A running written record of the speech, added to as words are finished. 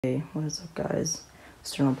Hey, what is up guys?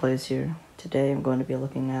 External Plays here. Today I'm going to be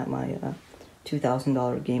looking at my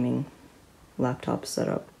 $2,000 gaming laptop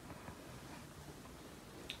setup.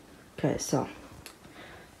 Okay, so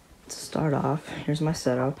to start off, here's my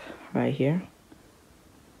setup right here.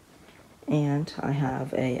 And I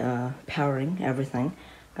have a powering everything.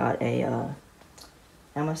 Got a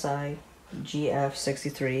MSI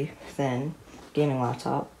GF63 thin gaming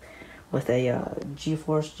laptop with a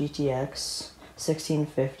GeForce GTX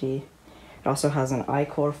 1650. It also has an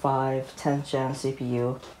iCore 5 10th gen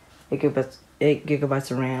CPU, 8 gigabytes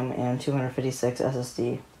of RAM, and 256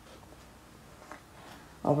 SSD.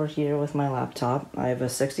 Over here with my laptop, I have a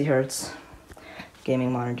 60 Hz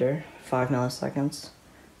gaming monitor, 5 milliseconds.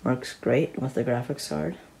 Works great with the graphics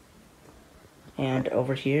card. And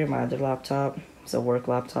over here, my other laptop, it's a work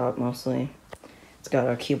laptop mostly. It's got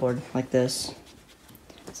a keyboard like this.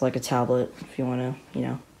 It's like a tablet if you want to, you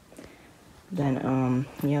know. Then,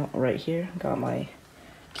 yeah, right here, got my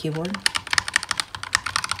keyboard.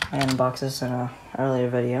 I unboxed this in an earlier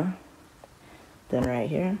video. Then right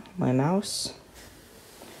here, my mouse.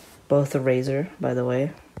 Both a Razer, by the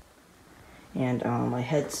way. And my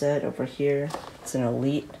headset over here, it's an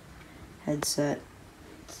Elite headset.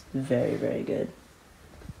 It's very, very good.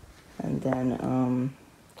 And then,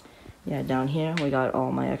 yeah, down here, we got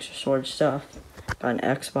all my extra storage stuff. Got an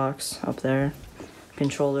Xbox up there,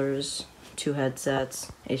 controllers, 2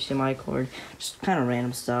 headsets, HDMI cord, just kind of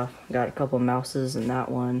random stuff. Got a couple mouses in that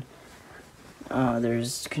one.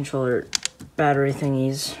 There's controller battery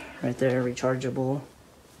thingies right there, rechargeable.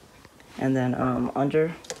 And then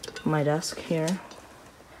under my desk here,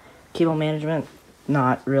 cable management,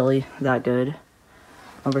 not really that good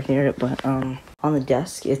over here, but on the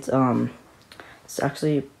desk, it's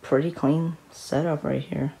actually pretty clean setup right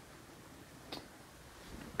here.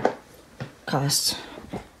 Cost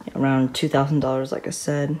around $2,000, like I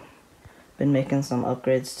said. Been making some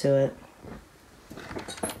upgrades to it.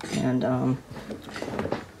 And,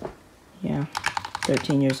 yeah,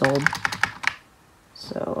 13 years old.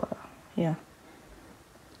 So, yeah.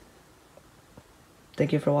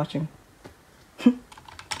 Thank you for watching.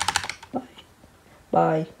 Bye.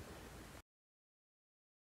 Bye.